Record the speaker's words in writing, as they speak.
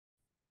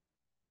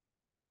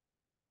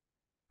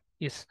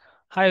Yes.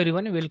 Hi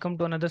everyone, welcome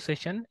to another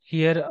session.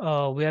 Here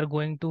we are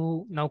going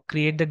to now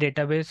create the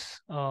database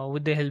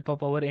with the help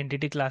of our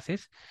entity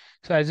classes.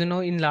 So as you know,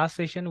 in last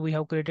session we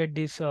have created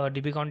this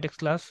DB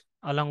context class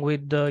along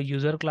with the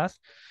user class.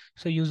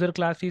 So user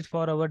class is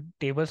for our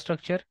table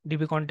structure,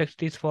 DB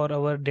context is for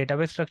our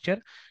database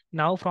structure.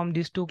 Now from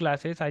these two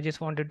classes, I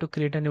just wanted to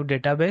create a new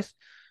database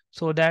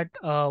so that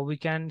we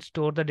can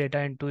store the data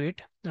into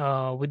it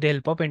with the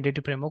help of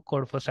entity framework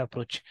code first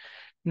approach.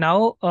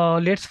 Now,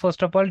 let's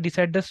first of all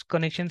decide this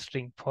connection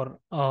string for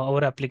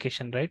our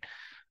application, right?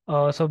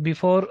 So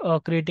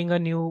before creating a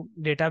new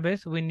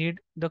database, we need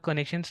the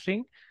connection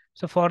string.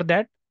 So for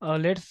that,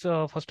 let's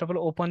first of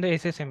all open the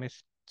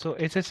SSMS. So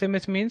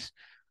SSMS means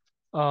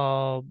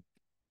uh,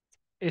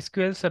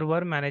 SQL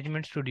Server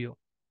Management Studio.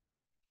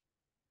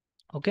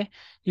 Okay,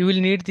 you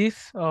will need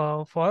this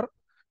for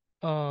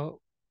uh,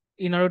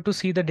 in order to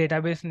see the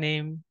database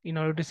name, in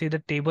order to see the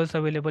tables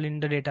available in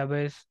the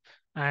database.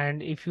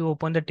 And if you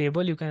open the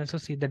table, you can also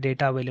see the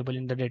data available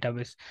in the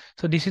database.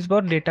 So this is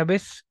for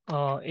database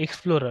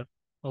explorer.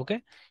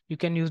 Okay, you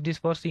can use this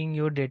for seeing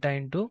your data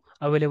into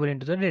available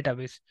into the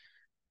database.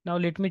 Now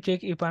let me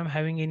check if I'm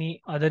having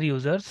any other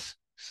users.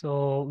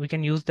 So we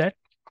can use that.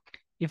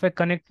 If I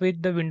connect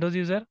with the Windows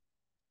user,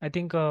 I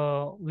think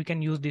we can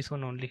use this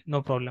one only,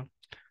 no problem.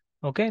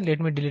 Okay,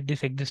 let me delete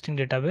this existing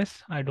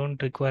database. I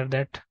don't require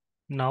that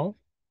now.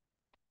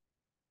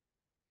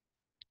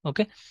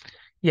 Okay,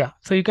 yeah.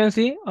 So you can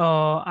see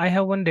I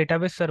have one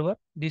database server,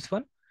 this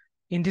one.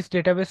 In this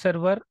database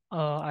server,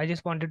 I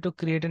just wanted to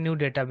create a new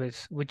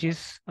database, which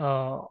is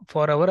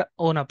for our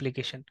own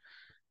application.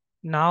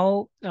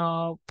 Now,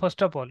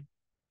 first of all,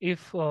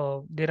 if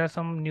there are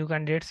some new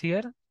candidates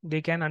here,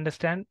 they can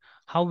understand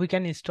how we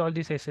can install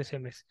this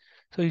SSMS.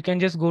 So you can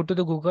just go to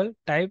the Google,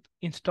 type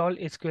install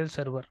SQL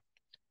Server.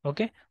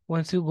 Okay.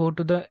 Once you go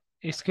to the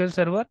SQL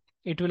Server,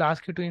 it will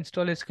ask you to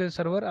install SQL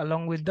Server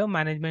along with the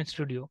Management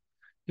Studio.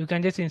 You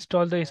can just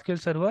install the SQL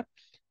Server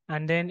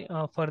and then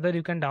further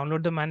you can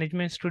download the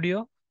Management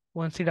Studio.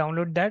 Once you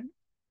download that,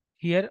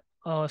 here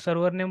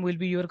server name will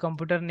be your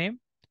computer name.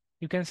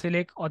 You can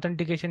select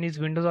authentication is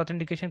Windows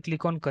authentication,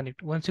 click on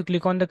connect. Once you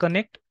click on the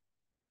connect,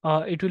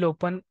 it will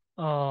open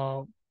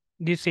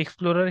this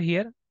Explorer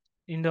here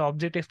in the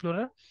Object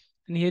Explorer.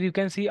 And here you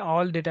can see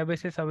all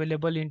databases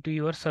available into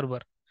your server.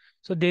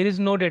 So there is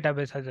no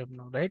database as of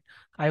now, right?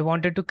 I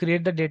wanted to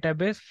create the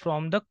database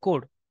from the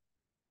code.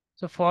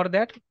 So for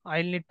that,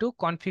 I'll need to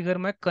configure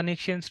my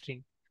connection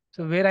string.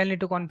 So where I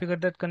need to configure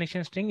that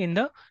connection string in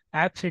the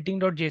app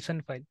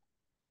setting.json file.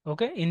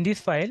 Okay, in this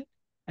file,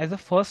 as a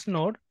first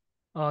node,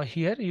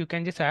 here you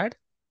can just add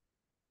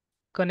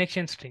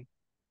connection string,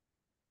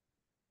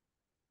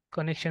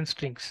 connection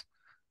strings.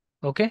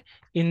 Okay,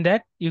 in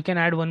that you can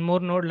add one more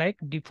node like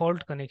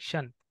default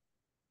connection.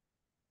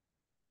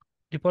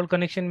 Default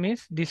connection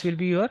means this will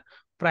be your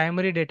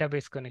primary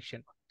database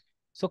connection.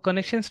 So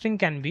connection string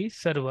can be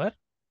server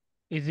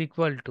is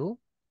equal to,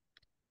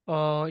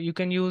 you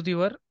can use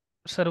your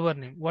server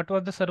name. What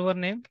was the server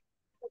name?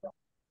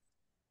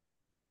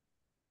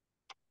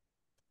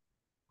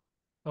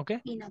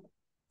 Okay.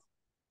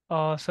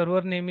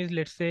 Server name is,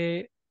 let's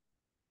say,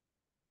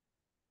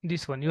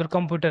 this one, your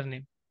computer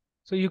name.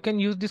 So you can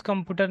use this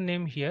computer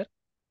name here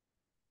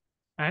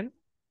and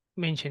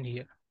mention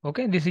here.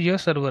 Okay, this is your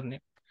server name.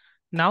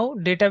 Now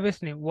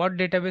database name, what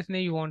database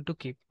name you want to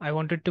keep? I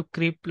wanted to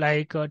keep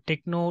like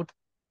Techno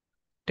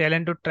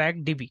Talent to Track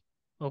DB.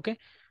 Okay,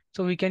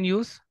 so we can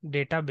use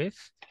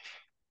database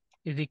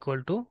is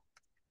equal to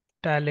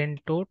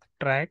Talent to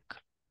Track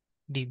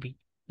DB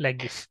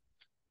like this.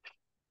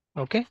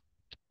 Okay,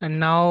 and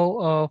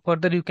now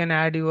further you can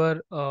add your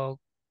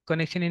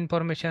connection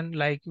information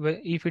like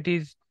if it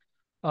is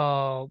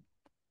uh,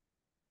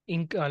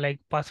 like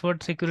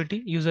password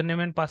security,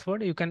 username and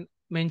password, you can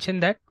mention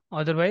that.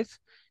 Otherwise,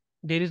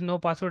 there is no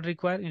password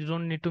required. You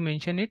don't need to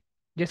mention it.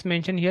 Just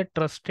mention here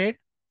trusted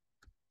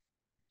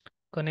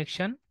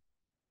connection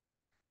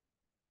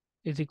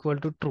is equal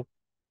to true.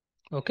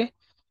 Okay.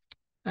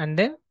 And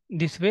then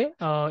this way,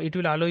 it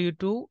will allow you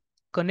to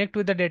connect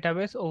with the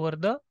database over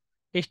the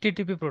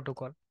HTTP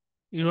protocol.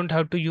 You don't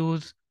have to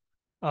use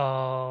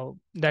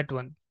that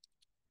one,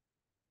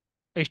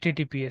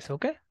 HTTPS.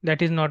 Okay.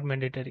 That is not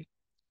mandatory.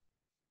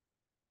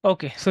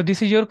 Okay. So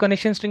this is your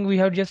connection string we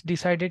have just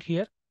decided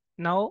here.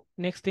 Now,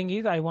 next thing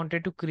is I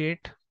wanted to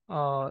create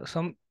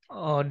some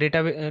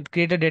database,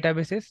 create a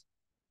databases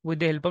with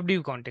the help of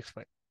div context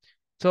file.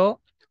 So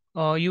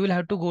you will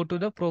have to go to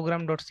the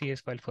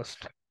program.cs file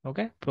first.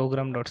 Okay,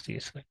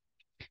 program.cs file.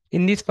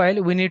 In this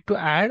file, we need to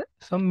add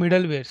some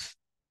middlewares.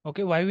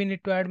 Okay, why we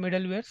need to add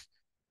middlewares?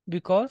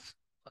 Because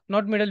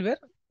not middleware,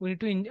 we need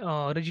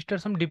to register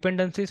some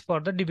dependencies for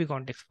the DB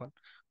context file.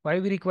 Why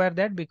we require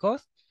that?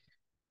 Because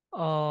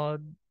uh,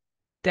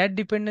 that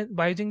dependent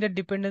by using that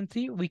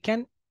dependency, we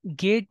can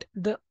get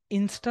the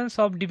instance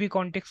of DB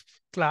context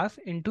class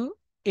into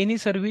any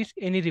service,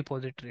 any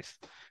repositories.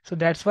 So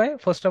that's why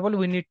first of all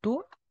we need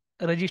to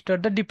register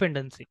the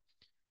dependency.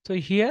 So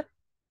here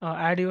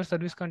add your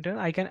service container.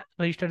 I can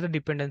register the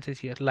dependencies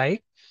here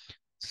like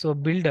so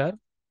builder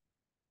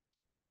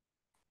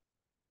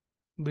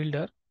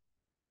builder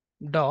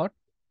dot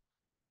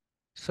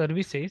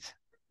services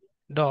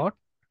dot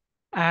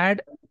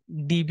add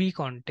db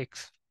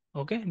context.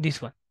 Okay,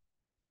 this one,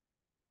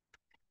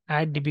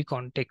 add db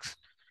context.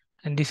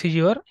 And this is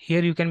your,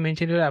 here you can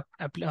mention your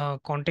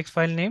context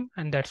file name,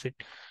 and that's it.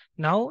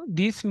 Now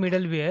this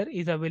middleware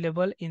is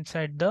available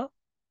inside the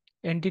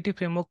entity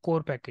framework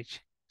core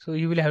package. So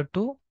you will have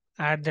to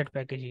add that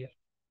package here.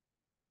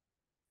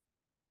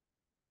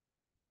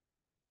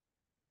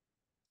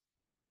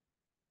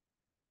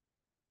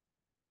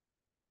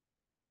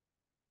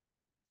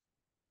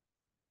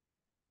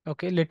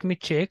 Okay, let me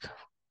check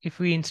if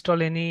we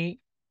install any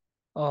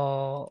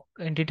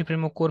entity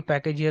framework core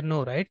package here.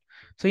 No, right?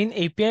 So in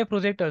API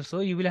project also,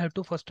 you will have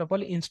to first of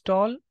all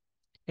install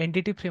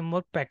entity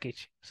framework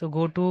package. So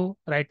go to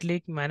right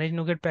click, manage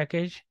NuGet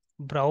package,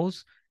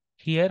 browse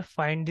here,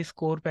 find this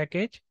core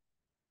package,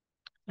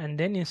 and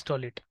then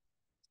install it.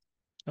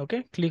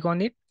 Okay, click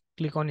on it,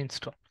 click on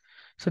install.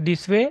 So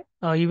this way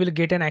you will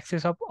get an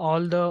access of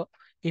all the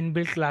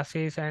inbuilt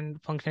classes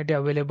and functionality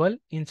available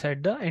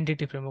inside the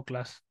entity framework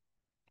class.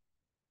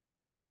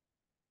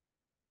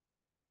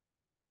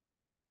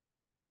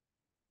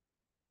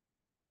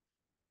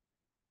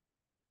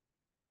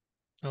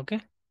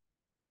 Okay.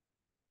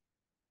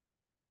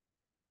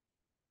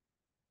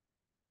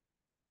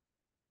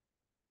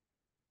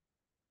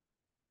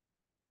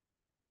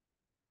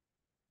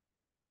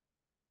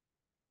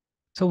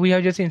 So we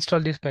have just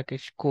installed this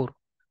package core.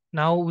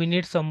 Now we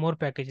need some more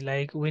package,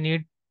 like we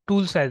need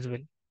tools as well.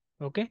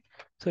 Okay.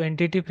 So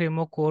entity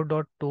framework core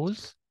dot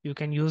tools, you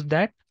can use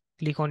that.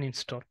 Click on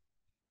install.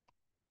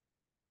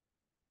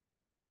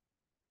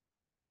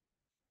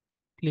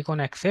 Click on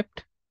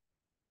accept.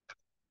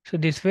 So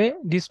this way,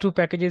 these two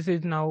packages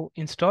is now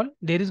installed.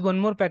 There is one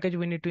more package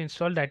we need to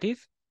install, that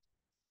is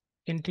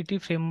entity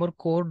framework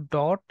core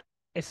dot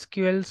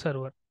SQL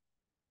server.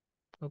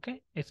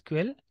 Okay,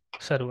 SQL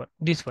server.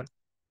 This one.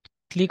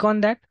 Click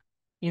on that,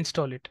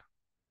 install it.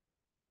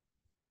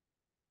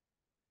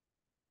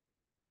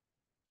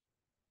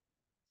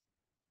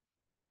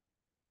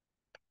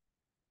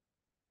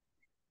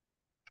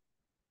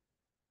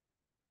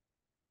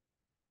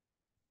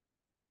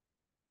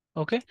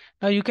 Okay.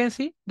 Now you can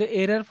see the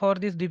error for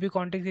this DB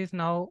context is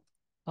now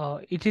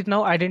it is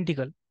now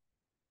identical.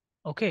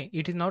 Okay,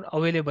 it is not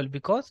available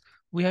because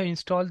we have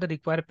installed the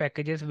required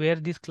packages where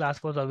this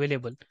class was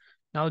available.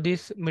 Now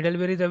this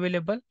middleware is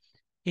available.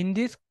 In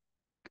this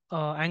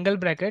angle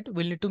bracket,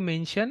 we'll need to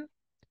mention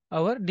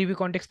our DB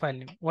context file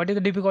name. What is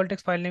the DB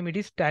context file name? It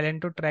is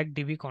Talento track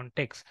DB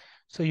context.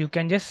 So you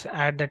can just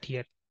add that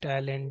here.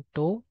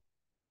 Talento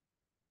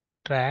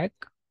track,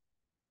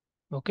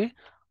 okay,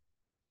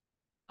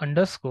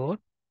 underscore.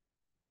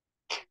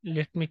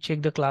 Let me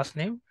check the class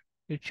name.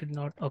 It should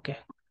not, okay,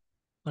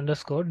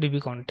 underscore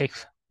DB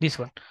context. This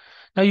one.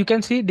 Now you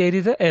can see there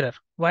is a error.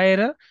 Why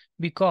error?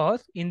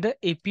 Because in the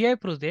API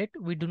project,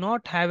 we do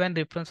not have an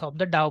reference of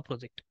the DAO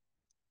project.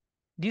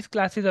 This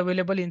class is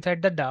available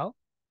inside the DAO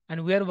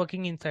and we are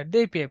working inside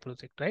the API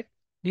project, right?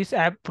 This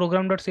app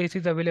program.cs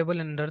is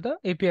available under the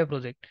API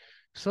project.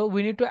 So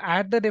we need to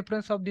add the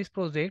reference of this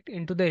project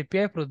into the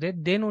API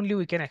project, then only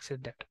we can access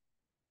that.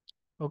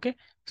 Okay.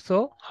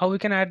 So how we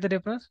can add the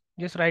reference?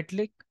 Just right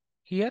click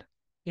here.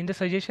 In the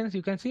suggestions,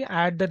 you can see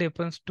add the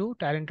reference to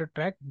Talented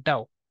Track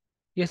DAO.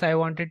 Yes, I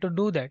wanted to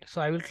do that.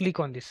 So I will click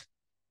on this.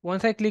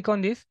 Once I click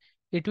on this,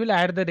 it will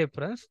add the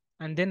reference.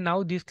 And then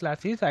now this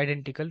class is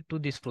identical to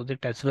this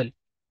project as well.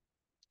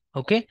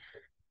 Okay.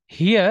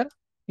 Here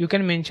you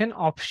can mention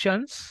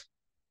options.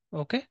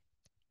 Okay.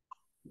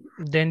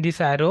 Then this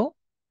arrow.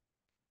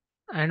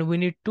 And we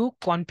need to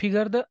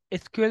configure the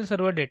SQL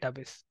Server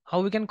database.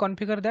 How we can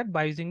configure that?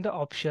 By using the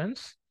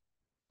options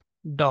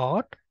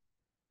dot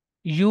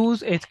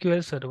use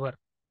SQL Server.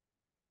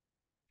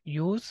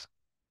 Use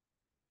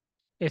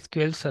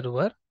SQL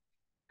Server.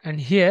 And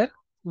here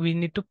we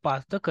need to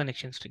pass the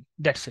connection string.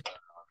 That's it.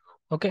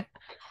 Okay.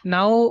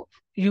 Now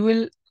you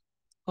will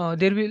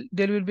there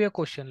will be a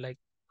question like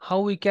how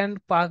we can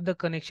pass the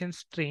connection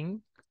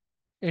string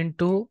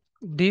into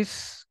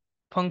this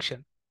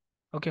function.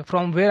 Okay,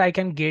 from where I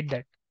can get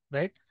that,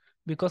 right?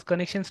 Because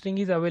connection string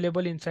is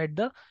available inside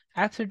the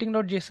app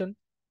setting.json.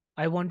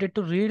 I wanted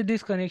to read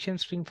this connection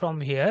string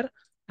from here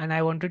and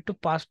I wanted to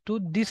pass to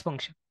this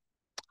function.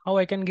 How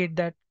I can get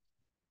that?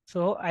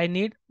 So I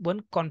need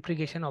one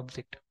configuration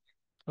object.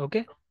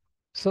 Okay,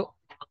 so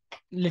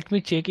let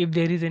me check if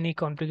there is any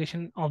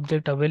configuration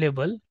object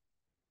available.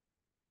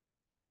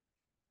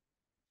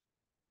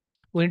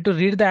 We need to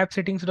read the app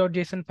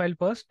settings.json file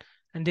first,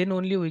 and then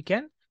only we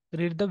can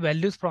read the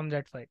values from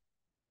that file.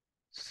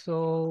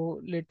 So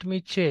let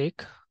me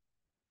check.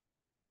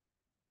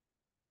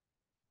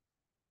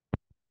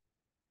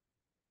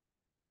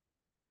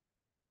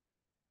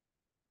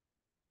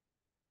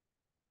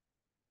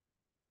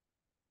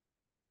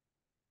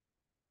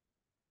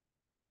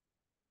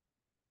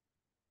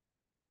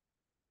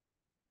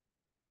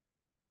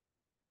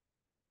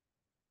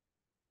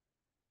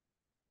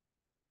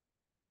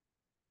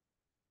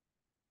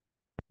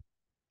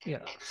 Yeah,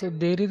 so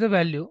there is a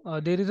value,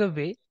 there is a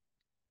way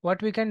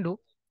what we can do.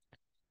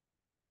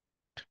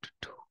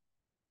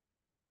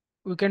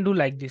 we can do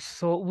like this.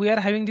 So we are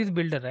having this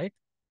builder, right?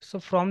 So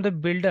from the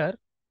builder,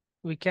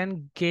 we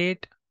can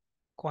get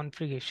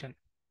configuration.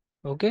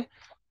 Okay.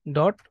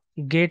 Dot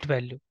get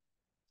value,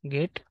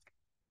 get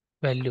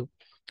value.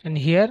 And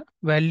here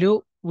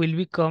value will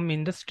be come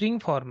in the string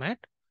format.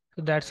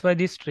 So that's why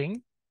this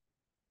string.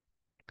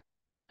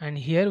 And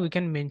here we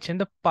can mention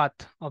the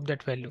path of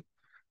that value.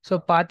 So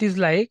path is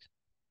like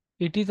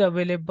it is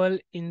available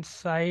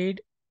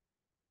inside,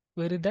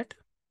 where is that?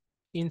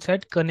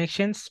 Inside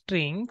connection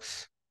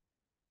strings,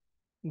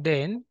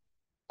 then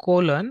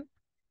colon,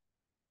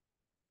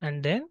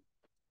 and then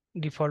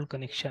default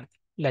connection,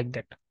 like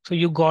that. So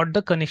you got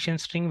the connection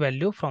string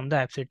value from the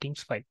app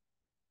settings file.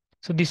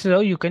 So this is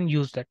how you can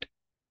use that.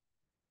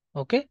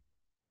 Okay.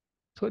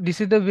 So this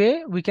is the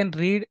way we can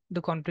read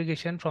the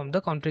configuration from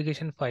the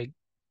configuration file.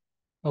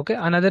 Okay.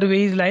 Another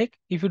way is like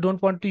if you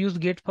don't want to use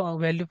get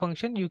value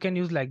function, you can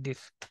use like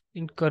this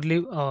in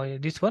curly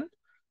this one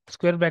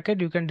square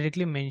bracket. You can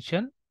directly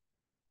mention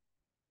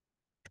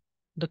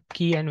the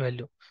key and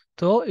value.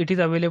 So it is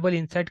available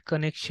inside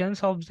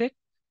connections object.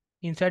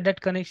 Inside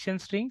that connection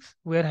strings,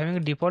 we are having a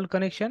default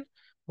connection.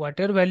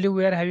 Whatever value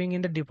we are having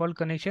in the default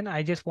connection,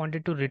 I just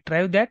wanted to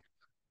retrieve that.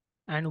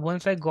 And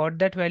once I got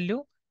that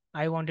value,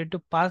 I wanted to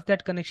pass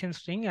that connection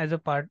string as a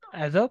part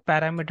as a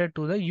parameter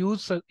to the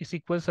use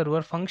SQL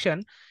Server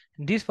function.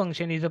 This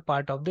function is a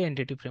part of the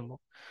entity framework.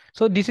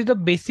 So this is the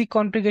basic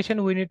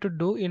configuration we need to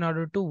do in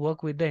order to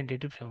work with the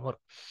entity framework.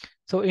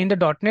 So in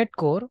the .NET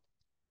Core,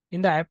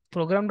 in the app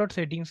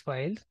program.settings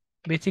files,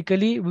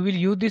 basically we will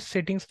use this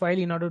settings file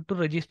in order to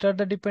register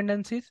the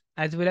dependencies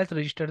as well as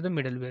register the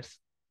middlewares.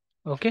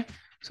 Okay.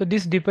 So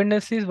this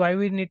dependencies, why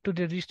we need to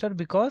register?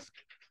 Because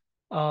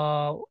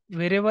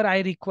wherever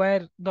I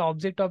require the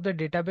object of the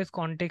database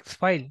context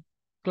file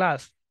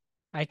class,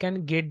 I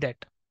can get that.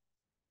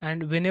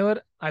 And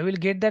whenever I will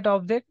get that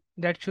object,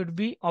 that should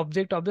be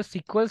object of the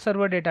SQL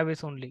Server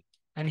database only.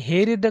 And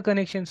here is the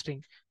connection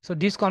string. So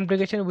this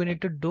configuration we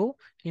need to do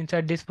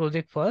inside this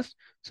project first.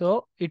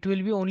 So it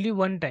will be only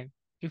one time.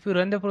 If you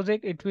run the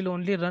project, it will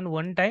only run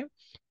one time,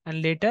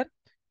 and later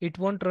it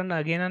won't run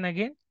again and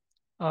again.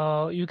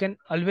 You can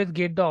always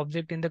get the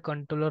object in the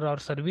controller or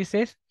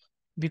services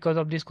because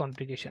of this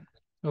configuration.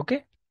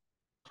 Okay.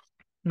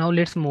 Now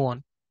let's move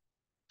on.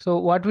 So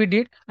what we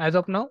did as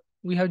of now,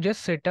 we have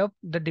just set up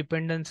the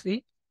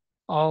dependency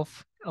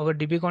of our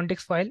DB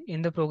context file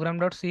in the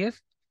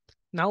program.cs.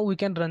 Now we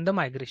can run the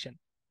migration.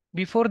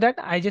 Before that,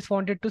 I just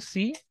wanted to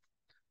see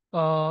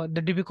the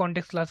DB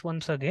context class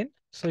once again.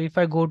 So if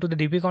I go to the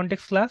DB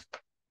context class,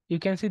 you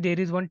can see there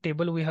is one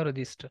table we have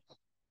registered.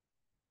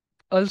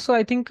 Also,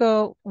 I think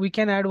we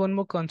can add one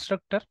more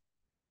constructor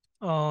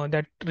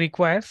that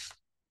requires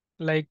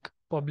like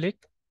public,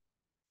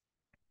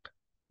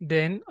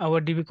 then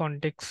our DB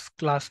context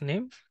class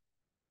name.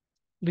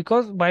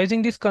 Because by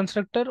using this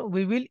constructor,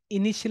 we will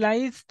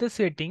initialize the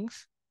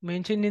settings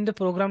mentioned in the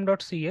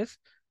program.cs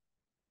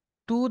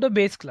to the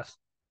base class.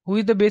 Who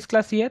is the base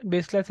class here?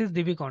 Base class is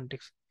DB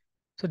context.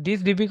 So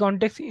this DB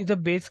context is the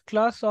base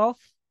class of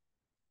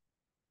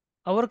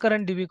our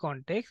current DB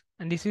context,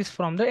 and this is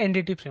from the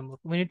entity framework.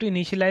 We need to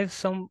initialize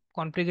some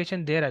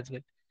configuration there as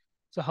well.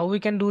 So how we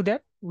can do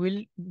that?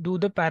 We'll do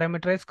the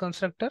parameterized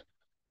constructor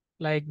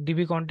like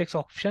DB context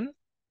options.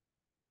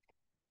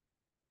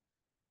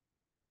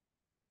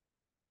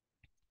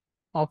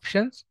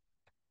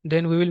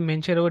 Then we will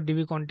mention our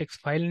DB context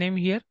file name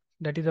here.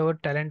 That is our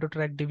talent to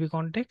track DB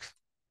context.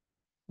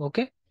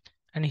 Okay.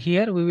 And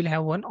here we will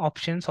have one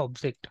options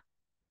object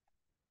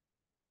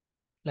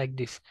like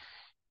this.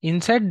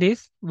 Inside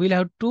this, we'll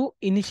have to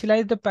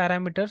initialize the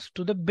parameters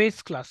to the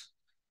base class.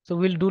 So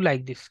we'll do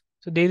like this.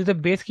 So there is a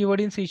base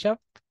keyword in C#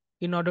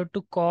 in order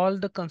to call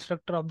the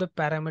constructor of the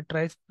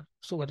parameterized,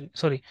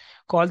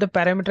 call the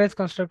parameterized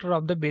constructor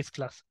of the base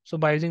class. So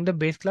by using the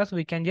base class,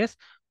 we can just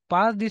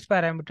pass these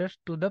parameters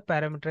to the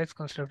parameterized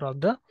constructor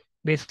of the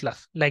base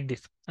class like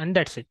this. And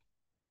that's it.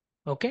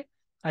 Okay.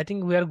 I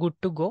think we are good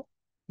to go.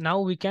 Now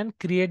we can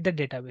create the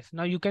database.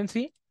 Now you can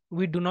see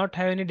we do not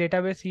have any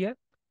database here.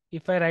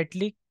 If I right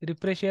click,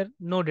 refresh here,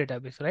 no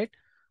database, right?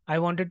 I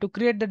wanted to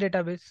create the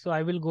database. So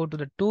I will go to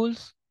the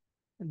tools,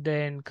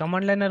 then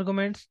command line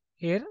arguments.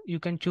 Here you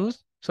can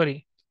choose,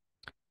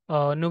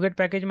 NuGet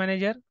package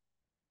manager.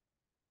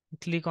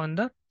 Click on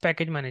the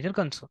package manager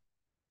console.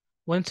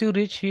 Once you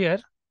reach here,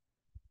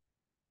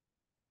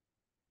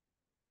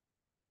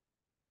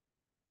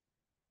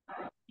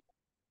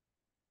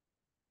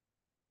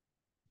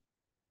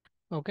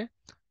 okay.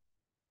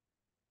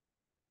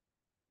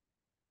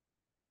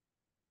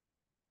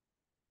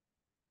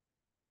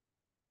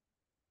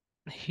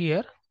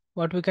 Here,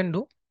 what we can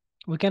do,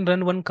 we can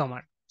run one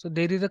command. So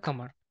there is a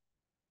command.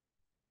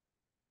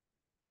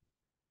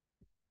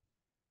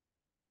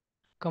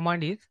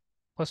 Command is,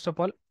 first of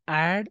all,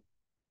 add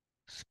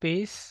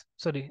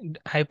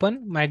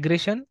hyphen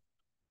migration,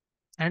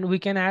 and we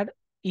can add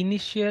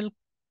initial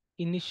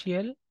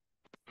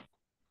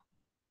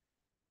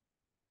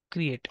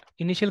create.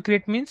 Initial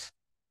create means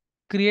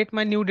create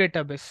my new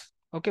database.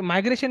 Okay,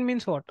 migration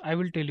means what? I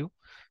will tell you.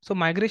 So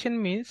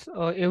migration means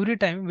every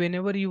time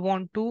whenever you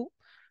want to,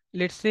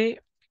 let's say,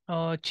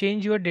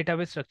 change your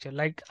database structure.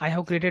 Like I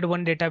have created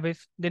one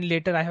database, then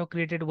later I have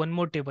created one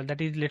more table,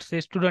 that is, let's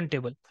say, student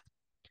table.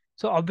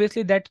 So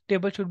obviously that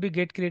table should be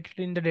get created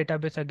in the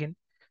database again.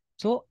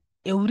 So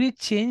every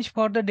change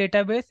for the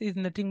database is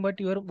nothing but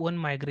your one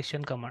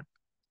migration command.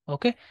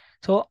 Okay.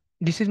 So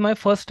this is my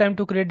first time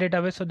to create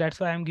database. So that's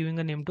why I'm giving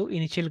a name to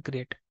initial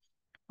create.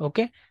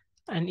 Okay.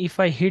 And if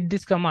I hit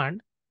this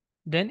command,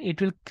 then it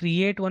will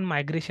create one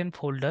migration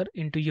folder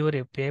into your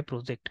API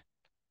project.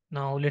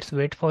 Now let's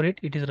wait for it.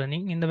 It is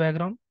running in the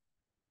background.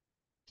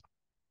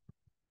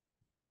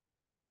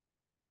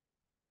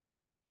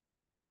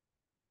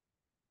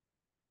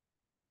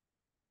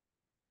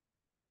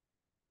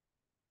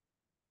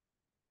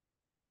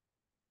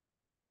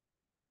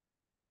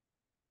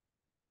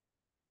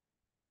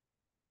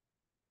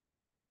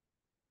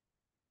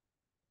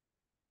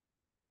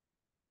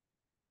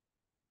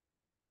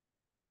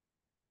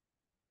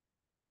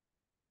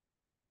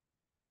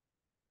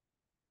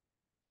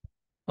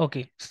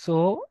 Okay,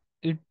 so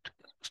it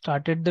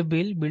started the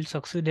build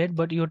succeeded,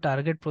 but your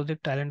target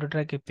project talent to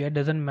track API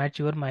doesn't match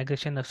your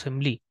migration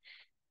assembly.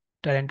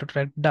 Talent to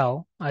track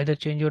DAO, either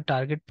change your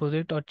target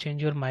project or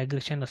change your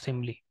migration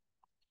assembly.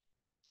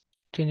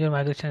 Change your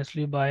migration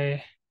assembly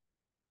by,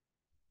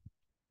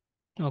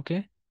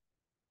 okay,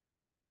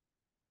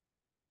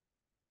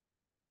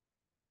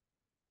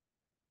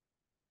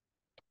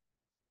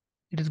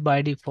 it is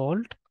by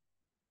default.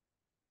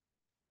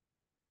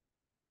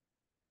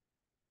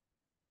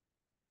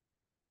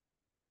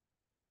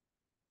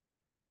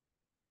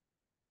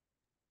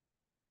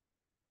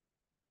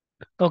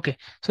 Okay,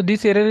 so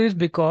this error is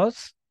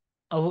because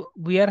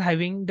we are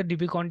having the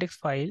DB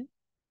context file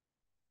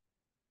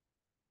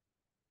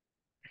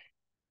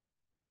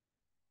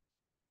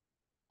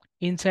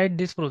inside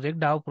this project,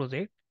 DAO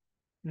project.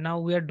 Now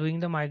we are doing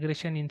the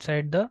migration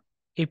inside the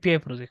API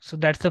project. So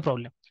that's the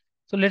problem.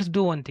 So let's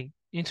do one thing.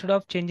 Instead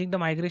of changing the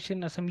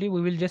migration assembly,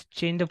 we will just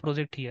change the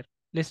project here.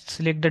 Let's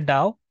select the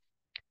DAO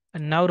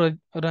and now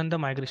run the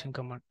migration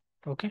command.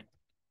 Okay.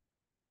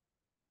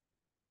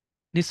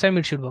 This time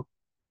it should work.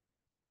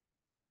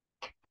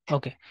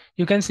 Okay.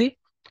 You can see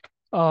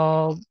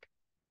uh,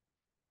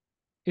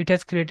 it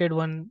has created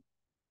one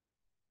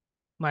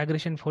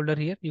migration folder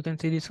here. You can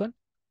see this one.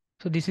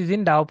 So this is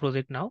in DAO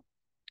project now.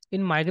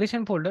 In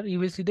migration folder, you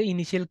will see the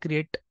initial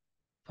create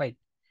file.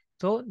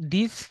 So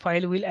this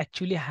file will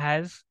actually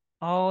has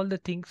all the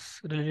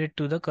things related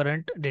to the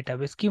current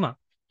database schema.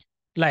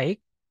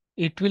 Like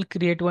it will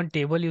create one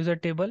table, user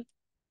table.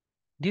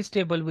 This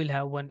table will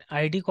have one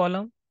ID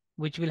column,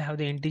 which will have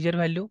the integer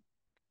value.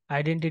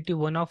 Identity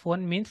one of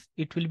one means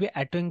it will be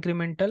auto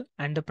incremental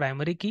and the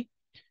primary key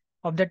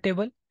of the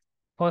table.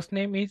 First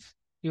name is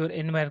your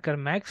envarchar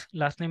max,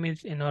 last name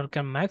is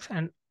envarchar max,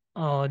 and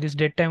this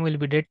date time will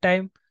be date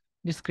time.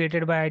 This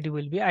created by ID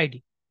will be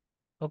ID.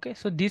 Okay,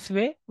 so this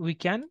way we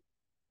can,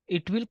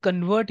 it will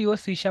convert your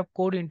C#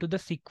 code into the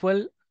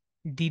SQL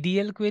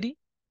DDL query,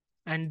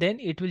 and then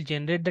it will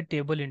generate the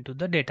table into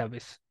the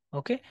database.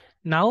 Okay,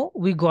 now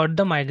we got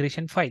the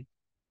migration file.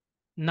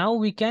 Now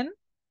we can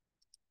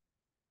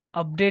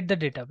update the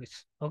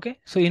database. Okay,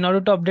 so in order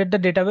to update the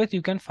database,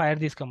 you can fire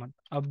this command,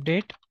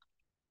 update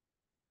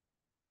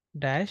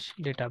dash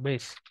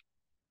database,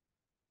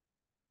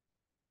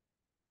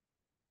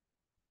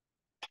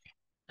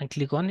 and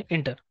click on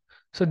enter.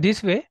 So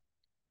this way,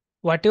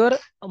 whatever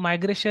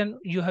migration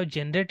you have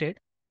generated,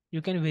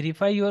 you can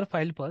verify your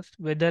file first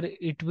whether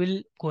it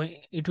will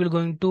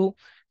going to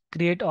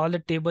create all the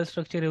table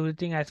structure,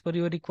 everything as per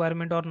your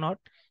requirement or not.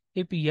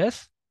 If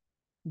yes,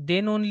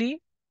 then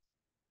only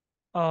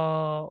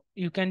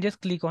you can just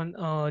click on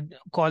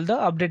call the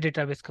update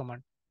database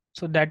command.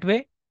 So that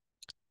way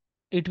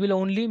it will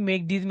only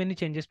make these many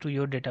changes to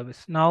your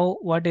database. Now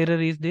what error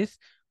is this?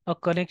 A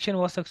connection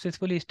was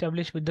successfully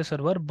established with the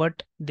server,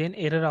 but then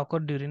error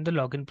occurred during the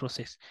login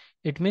process.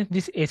 It means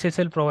this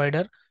SSL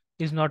provider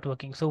is not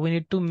working. So we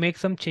need to make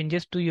some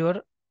changes to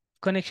your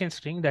connection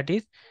string, that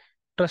is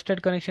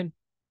trusted connection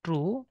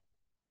true.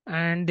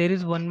 And there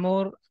is one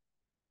more,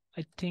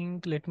 I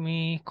think, let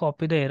me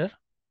copy the error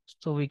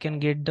so we can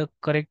get the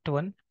correct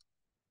one,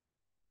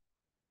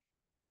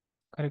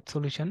 correct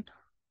solution.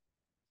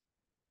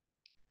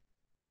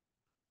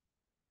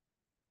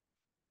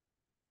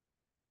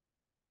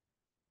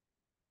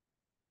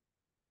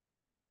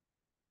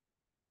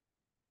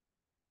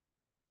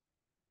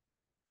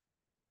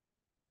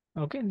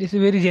 Okay, this is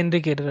very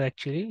generic error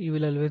actually. You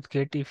will always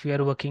get if you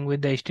are working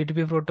with the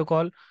HTTP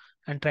protocol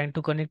and trying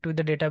to connect with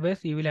the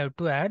database, you will have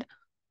to add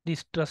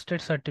this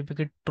trusted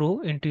certificate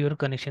true into your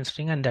connection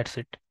string, and that's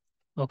it.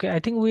 Okay, I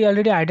think we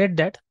already added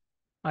that.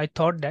 I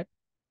thought that,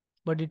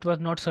 but it was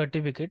not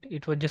certificate,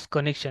 it was just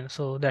connection.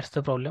 So that's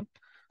the problem.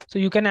 So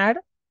you can add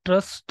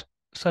trust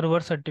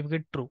server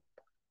certificate true.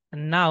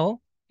 And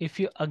now if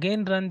you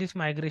again run this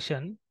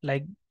migration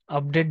like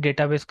update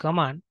database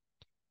command,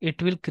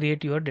 it will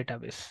create your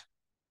database.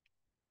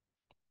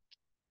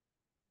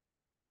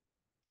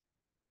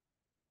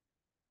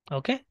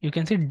 Okay, you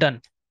can see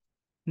done.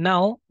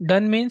 Now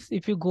done means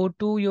if you go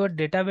to your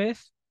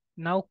database,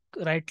 now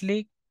right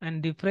click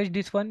and refresh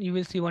this one, you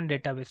will see one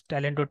database,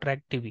 Talento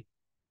Track TV.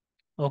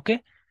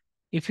 Okay.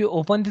 If you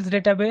open this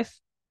database,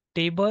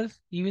 tables,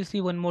 you will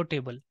see one more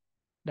table,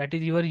 that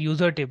is your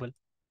user table.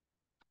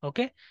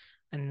 Okay.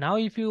 And now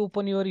if you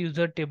open your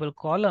user table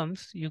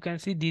columns, you can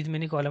see these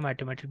many columns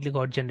automatically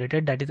got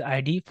generated. That is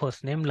ID,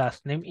 first name,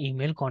 last name,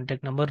 email,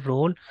 contact number,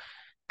 role,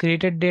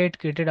 created date,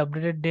 created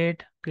updated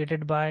date,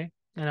 created by,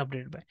 and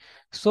updated by.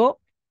 So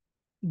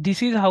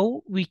this is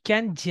how we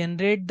can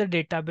generate the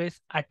database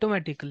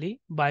automatically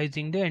by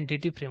using the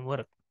entity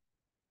framework.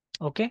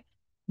 Okay.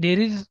 There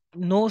is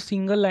no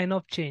single line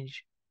of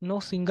change, no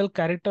single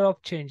character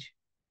of change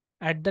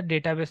at the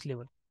database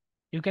level.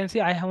 You can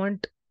see I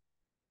haven't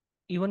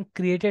even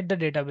created the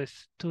database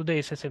through the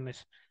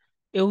SSMS.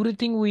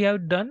 Everything we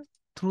have done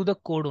through the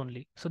code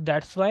only. So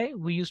that's why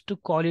we used to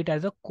call it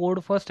as a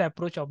code first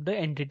approach of the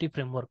entity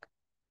framework.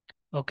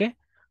 Okay.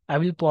 I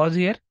will pause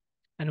here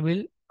and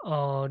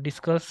we'll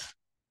discuss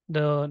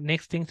the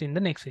next things in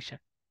the next session.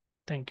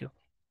 Thank you.